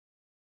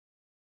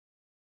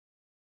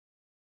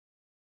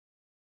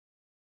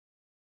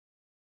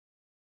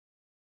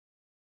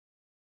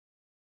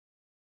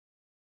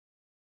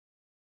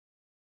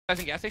Guys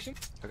in gas station.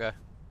 Okay.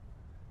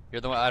 You're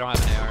the one. I don't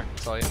have an AR.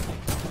 Saw you.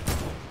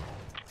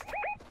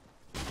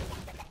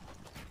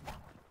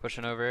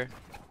 Pushing over.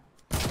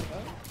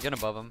 Getting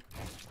above him.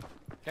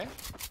 Okay.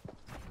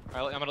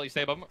 Alright, I'm gonna let you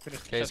stay above him.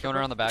 Okay, he's going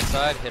around the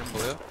backside. Hit him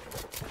blue.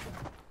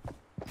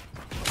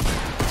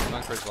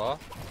 Going for his wall.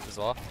 His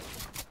wall.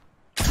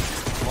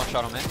 One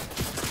shot on me.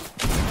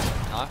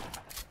 Knock.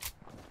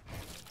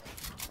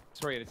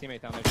 Sorry, had a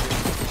teammate down there too.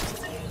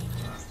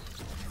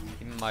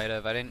 He might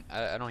have. I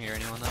don't hear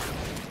anyone though.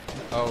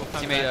 Oh,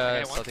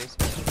 teammate southeast.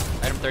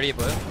 Item 30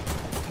 blue.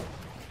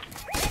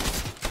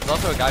 There's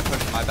also a guy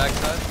pushing my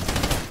backside.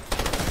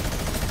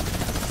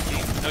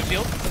 No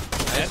shield.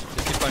 Nice.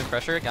 Just keep putting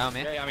pressure. Got on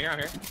me. Yeah, I'm here.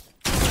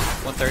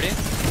 130.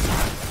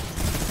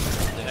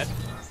 Dead.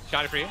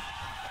 Shot it for you.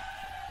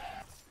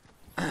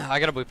 I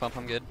got a blue pump.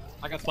 I'm good.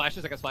 I got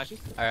splashes. Alright,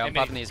 I'm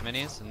popping these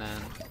minis and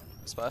then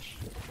splash.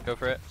 Go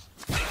for it.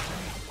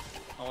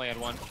 Only had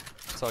one.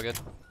 It's all good.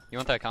 You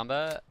want that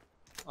combat?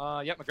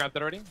 Yep, I grabbed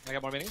that already. I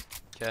got more minis.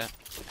 Okay.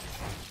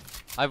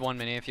 I have one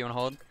mini if you want to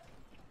hold.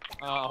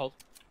 I'll hold.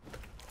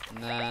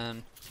 And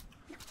then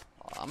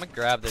I'm gonna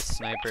grab this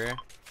sniper.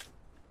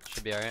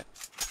 Should be alright.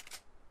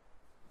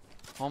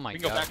 Oh my god. We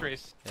can go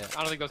factories. Yeah.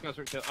 I don't think those guys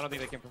were. I don't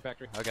think they came from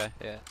factory. Okay,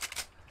 yeah.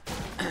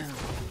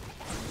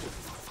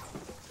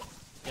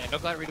 Yeah, no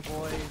glad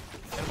redeploy.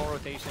 Minimal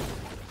rotation.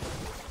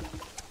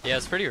 Yeah,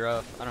 it's pretty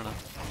rough. I don't know.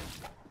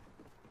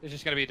 It's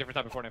just gonna be a different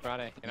type of Fortnite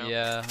Friday, you know?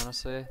 Yeah,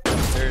 honestly.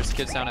 There's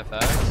kids down at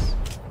FaZe.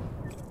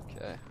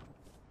 Okay.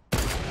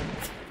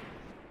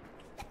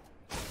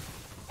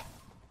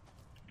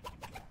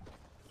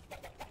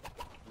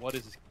 What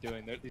is this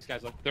doing? These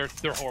guys look. They're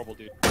horrible,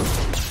 dude.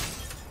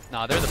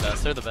 Nah, they're the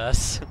best. They're the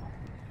best.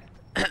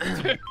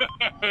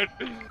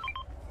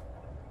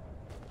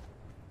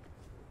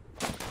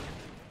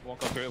 Won't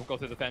go through. We'll go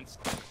through the fence.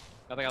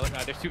 Nothing.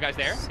 There's two guys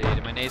there. Let's see,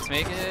 did my nades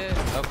make it?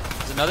 Oh,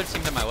 there's another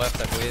team to my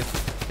left, I believe.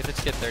 Get this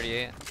kid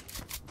 38.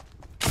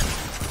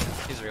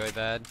 He's really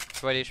bad.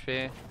 2 HP.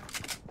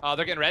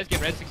 They're getting res.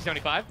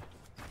 60-75.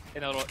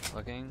 In a little.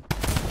 Looking.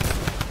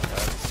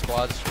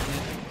 Squad's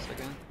shooting.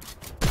 Second.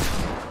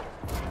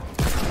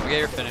 We'll get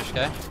your finish,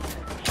 okay?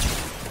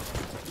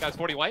 Guy's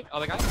 40 white.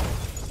 Other guy.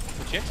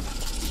 Good shit.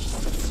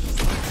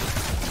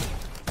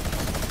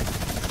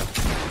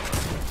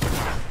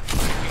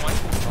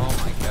 Oh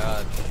my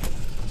god.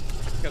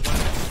 Got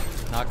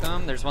one. Knock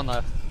him. There's one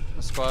left.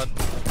 The squad.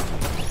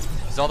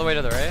 He's all the way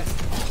to the right.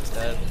 He's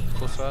dead.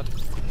 Cool squad.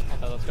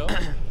 Let's go.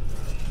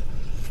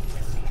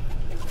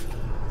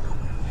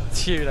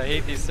 Dude, I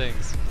hate these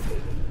things.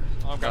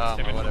 Oh,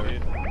 whatever.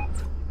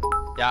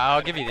 Yeah,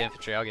 I'll give you the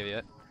infantry. I'll give you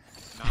it.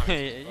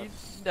 You're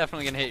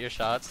definitely gonna hit your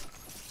shots.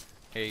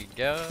 Here you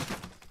go.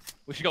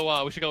 We should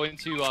go. We should go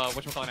into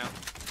whatchamacallit now.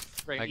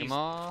 Make them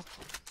all.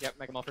 Yep,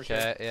 make them all for sure.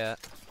 Okay, yeah.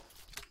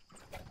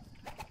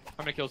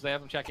 How many kills they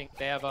have? I'm checking.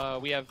 They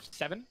have. We have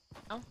 7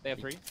 now. They have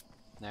 3.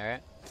 All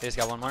right. They just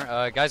got one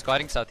more. Guys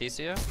gliding southeast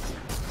of you.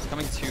 He's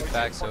coming 2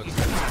 back, so.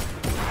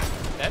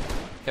 Dead.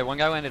 Okay, one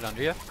guy landed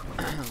under you.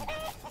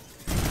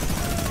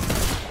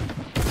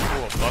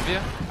 Cool, above you.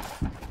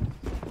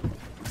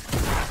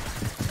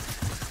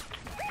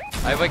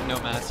 I have like no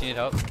mats. You need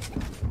help?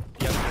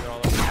 Yep, they're all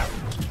up.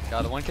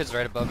 God, the one kid's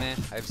right above me.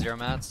 I have 0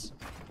 mats.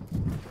 Do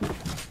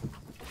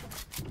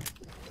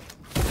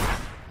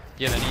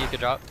you have any you could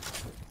drop?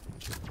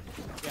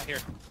 Yeah,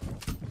 here.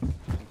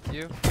 Thank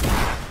you.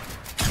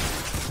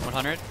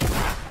 100.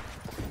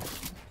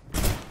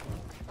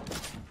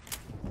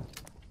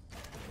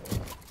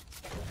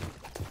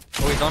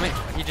 Oh, he's on me.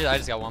 I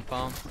just got 1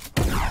 pump.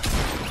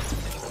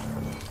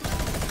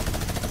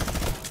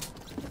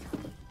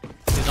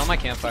 He's on my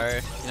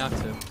campfire. You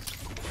knocked 2.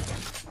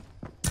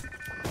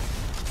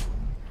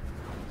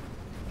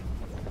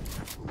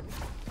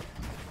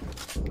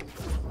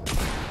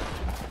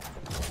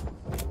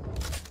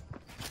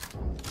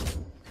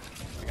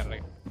 I got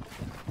it.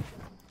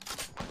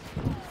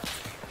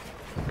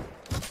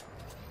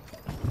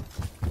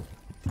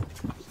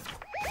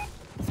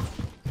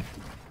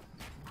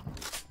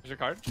 There's your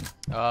card.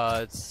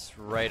 It's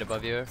right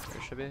above you. It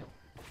should be.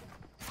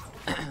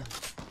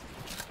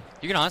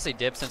 You can honestly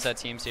dip since that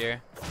team's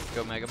here.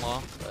 Go Mega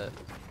Mall, but.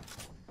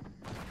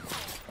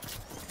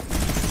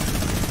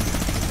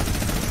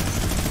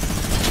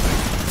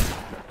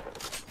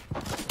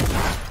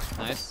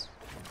 Nice.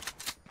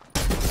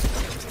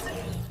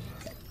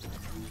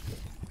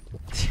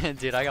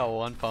 Dude, I got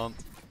 1 pump.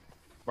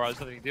 Bro, there's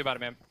nothing you can do about it,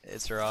 man.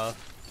 It's rough.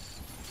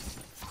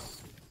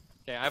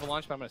 Okay, I have a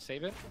launch, but I'm gonna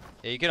save it.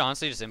 Yeah, you could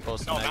honestly just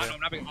impulse the Mega. No, I'm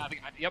not being.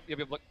 Yep,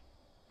 look.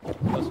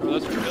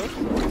 Those are kills.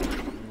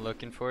 I'm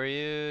looking for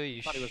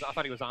you. I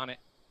thought he was on it.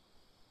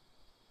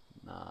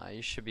 Nah,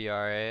 you should be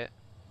alright.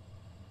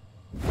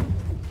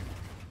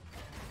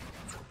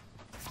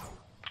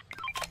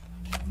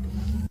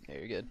 Yeah,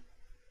 you're good.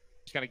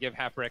 Just gonna give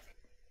half brick,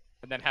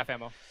 and then half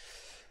ammo.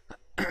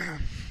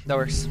 That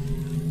works.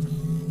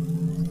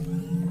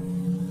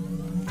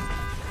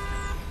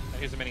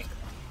 Here's a mini.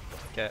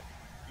 Okay.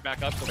 You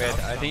back up. Wait,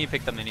 I think you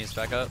picked the minis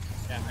back up.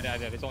 Yeah, I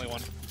did. It's only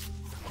 1.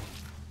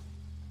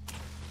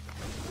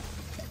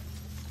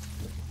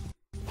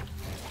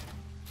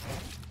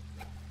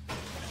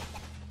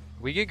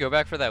 We could go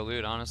back for that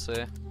loot,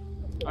 honestly.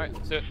 Alright,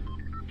 let's do it.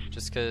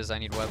 Just cause I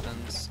need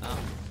weapons now.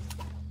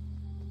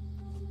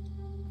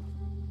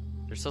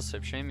 There's still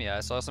sip stream? Yeah,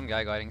 I saw some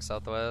guy gliding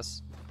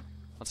southwest.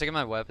 I'll take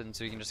my weapons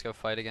so we can just go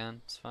fight again.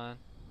 It's fine.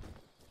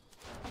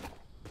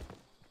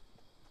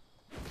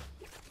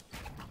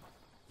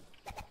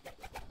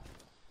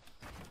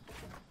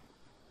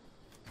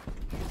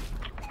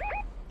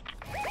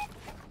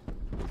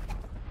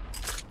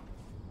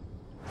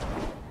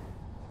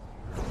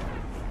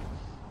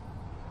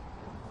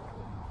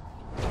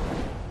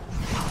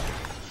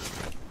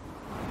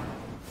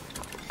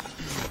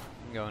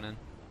 I'm going in.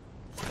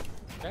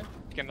 Okay,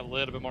 getting a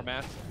little bit more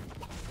math.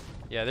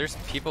 Yeah, there's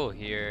people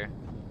here.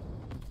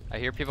 I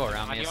hear people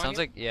around me. It sounds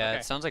like, yeah, okay.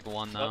 It sounds like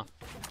one though.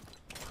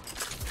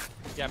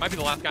 Yeah, it might be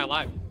the last guy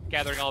alive,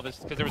 gathering all of this,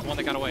 because there was one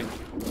that got away.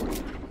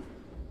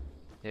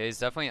 Yeah, he's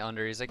definitely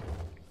under. He's like,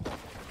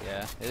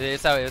 yeah,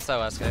 it's that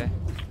last guy.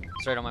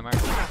 It's right on my mark.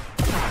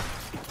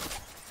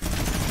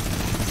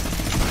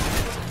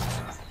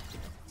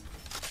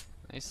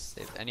 Nice.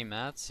 Any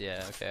mats?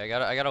 Yeah. Okay, I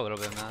got a little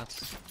bit of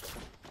mats.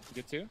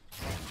 Good too.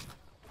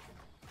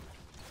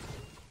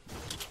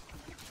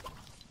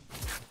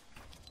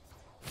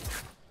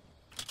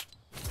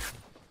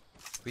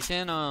 We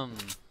can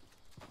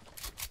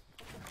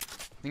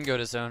go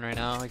to zone right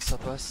now, like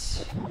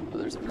southwest. Oh,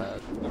 there's a pad.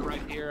 They're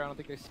right here. I don't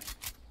think they.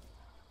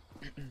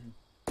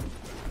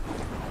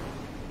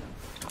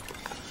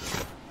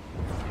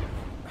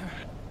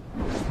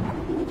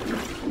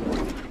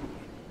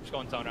 Just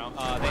going zone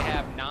now. They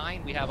have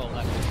 9. We have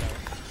 11.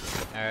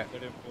 So all right. they're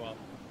doing well.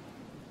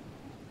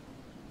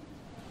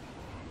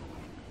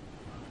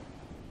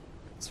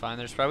 It's fine.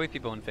 There's probably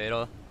people in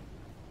Fatal.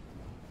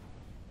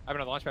 I have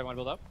another launch pad. Want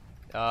to build up?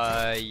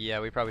 Yeah,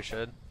 we probably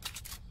should.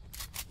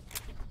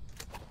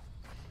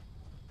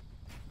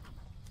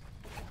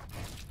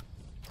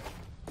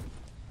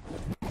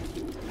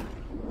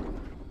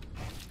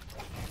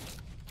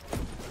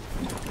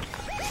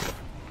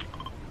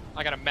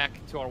 I got a mech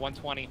to our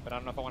 120, but I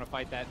don't know if I want to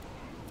fight that.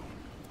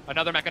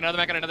 Another mech, and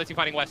another team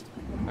fighting west.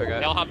 Okay.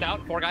 They all hopped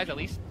out. 4 guys at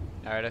least.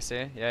 All right, I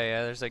see.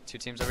 Yeah. There's like 2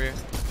 teams over here.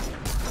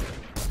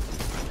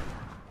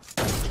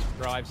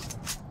 Drives.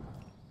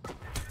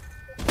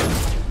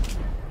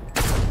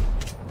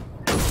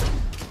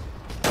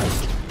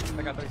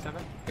 I got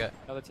 37. Okay.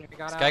 Another team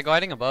got This out. guy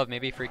gliding above,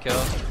 maybe free kill.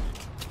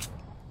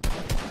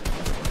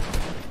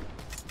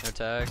 No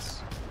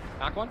tags.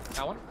 Knock one.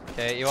 Got one.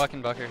 Okay, Ewok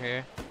and Bucke are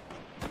here.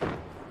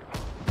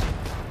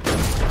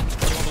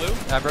 Anyone blue?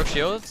 I broke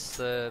shields.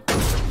 The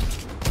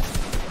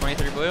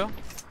 23 blue.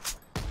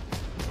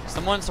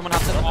 Someone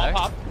hopped in the All back.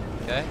 pop.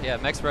 Okay, yeah,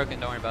 mech's broken.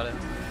 Don't worry about it.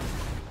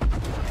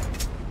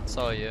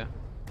 Saw you.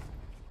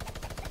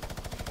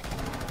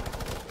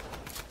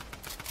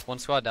 One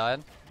squad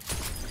died.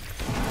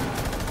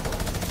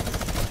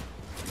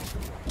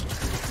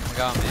 I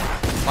got me.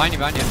 Behind you.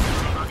 I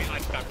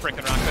just got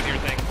freaking rocked with your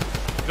thing.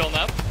 Building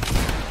up.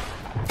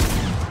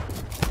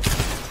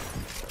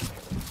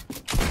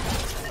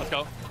 Let's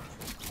go.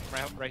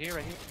 Right here.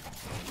 I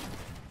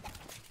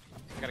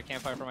got a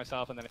campfire for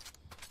myself, and then it's.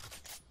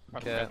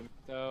 Okay.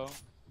 So.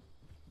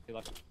 He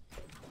left.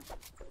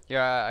 Here,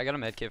 I got a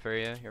med kit for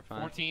you. You're fine.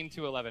 14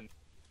 to 11.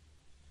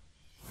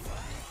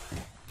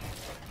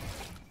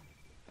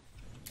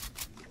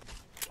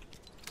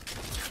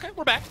 Okay,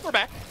 we're back.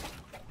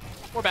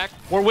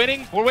 We're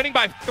winning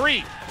by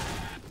 3.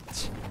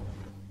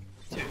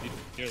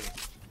 Dude,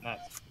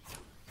 nuts.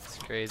 It's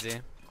crazy.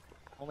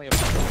 Only a.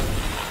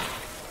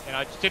 And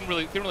I just didn't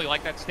really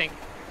like that stink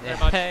very Yeah,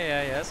 much.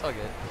 yeah, that's all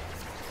good.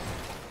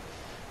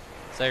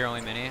 Is that your only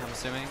mini, I'm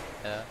assuming?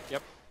 Yeah.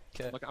 Yep.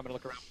 Okay. I'm gonna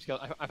look around.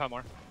 I found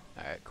more.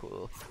 Alright,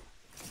 cool.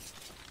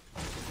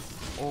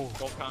 Oh,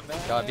 Gold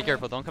combat. God, be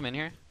careful, don't come in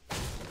here.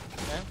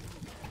 Okay.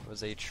 There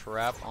was a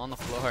trap on the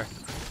floor.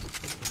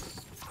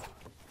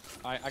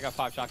 I got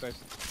 5 shockwaves.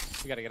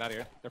 We gotta get out of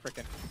here. They're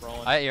freaking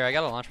rolling. I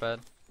got a launch pad.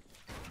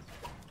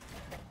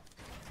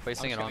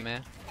 Placing it on me.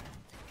 I'm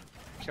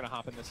just gonna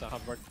hop in this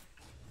hoverboard.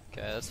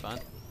 Okay, that's fine.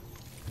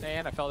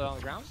 And I fell down on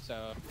the ground,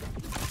 so.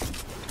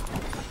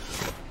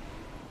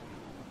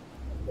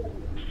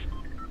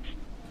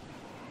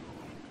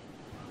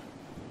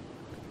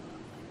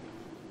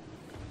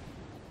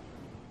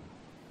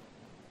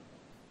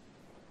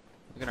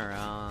 Looking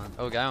around.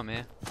 Oh, guy on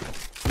me.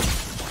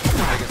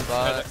 Take a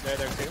spot. They're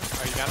there too.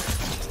 Oh, you got him?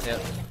 Yep.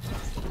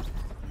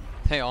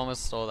 They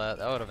almost stole that.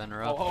 That would have been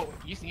rough. Oh,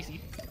 easy.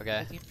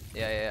 Okay.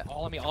 Yeah.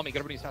 All on me. Get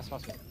everybody as fast as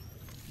possible.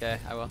 Okay,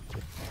 I will.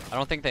 I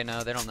don't think they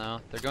know. They don't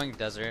know. They're going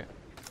desert.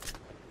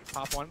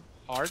 Top one.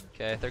 Hard.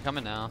 Okay, they're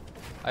coming now.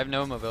 I have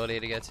no mobility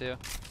to get to.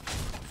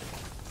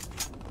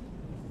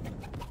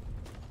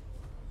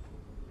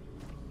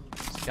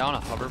 Is guy on a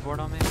hoverboard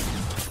on me?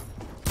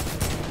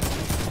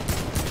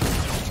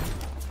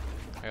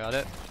 I got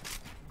it.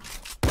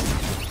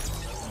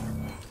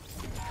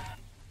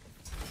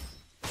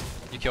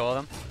 You kill all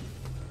of them?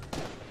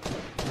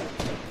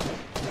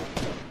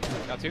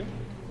 Got 2.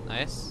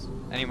 Nice.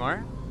 Any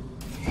more?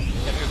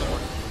 Yeah, there's a more.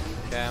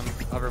 Okay, I'm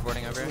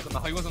hoverboarding over.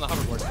 He was on the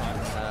hoverboard spot.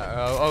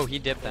 Oh, he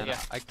dipped then. Yeah.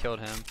 I killed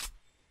him.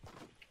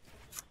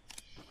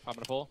 I'm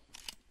gonna pull.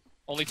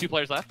 Only 2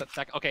 players left.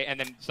 Okay, and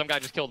then some guy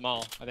just killed them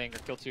all, I think, or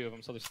killed 2 of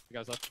them, so there's 2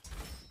 guys left.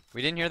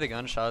 We didn't hear the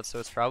gunshots, so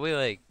it's probably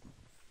like,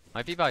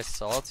 might be by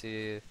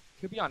Salty.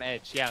 Could be on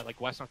edge, yeah,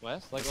 like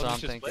west-northwest. Like, That's what I'm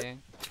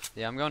thinking.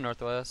 Yeah, I'm going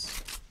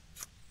northwest.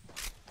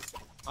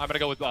 I'm gonna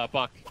go with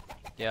Buck.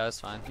 Yeah, that's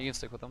fine. You can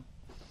stick with him.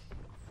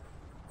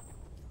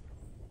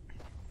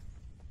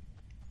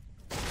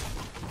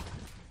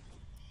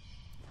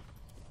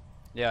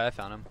 Yeah, I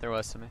found him. They're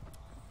west of me.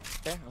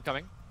 Okay, I'm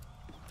coming.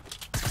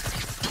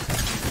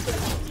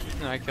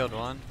 I killed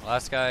one.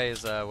 Last guy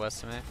is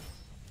west of me.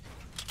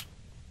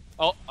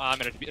 Oh,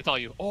 it's all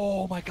you.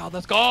 Oh my god,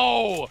 let's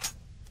go!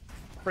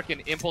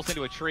 Freaking impulse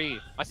into a tree.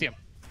 I see him.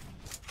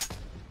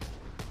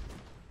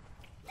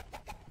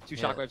 2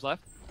 shockwaves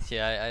left.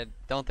 Yeah, I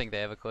don't think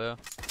they have a clue.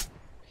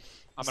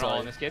 I'm gonna all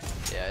in this kid.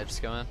 Yeah,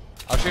 just go in.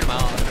 I'll shoot him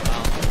out.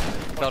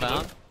 Fell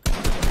down.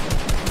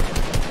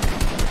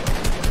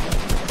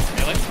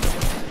 Melee.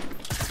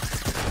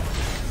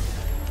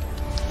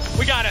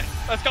 We got it.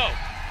 Let's go.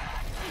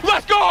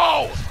 Let's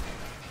go!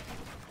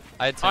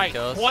 I had 10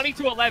 kills. 20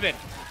 to 11.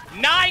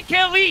 9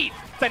 kill lead.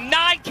 It's a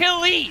 9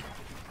 kill lead.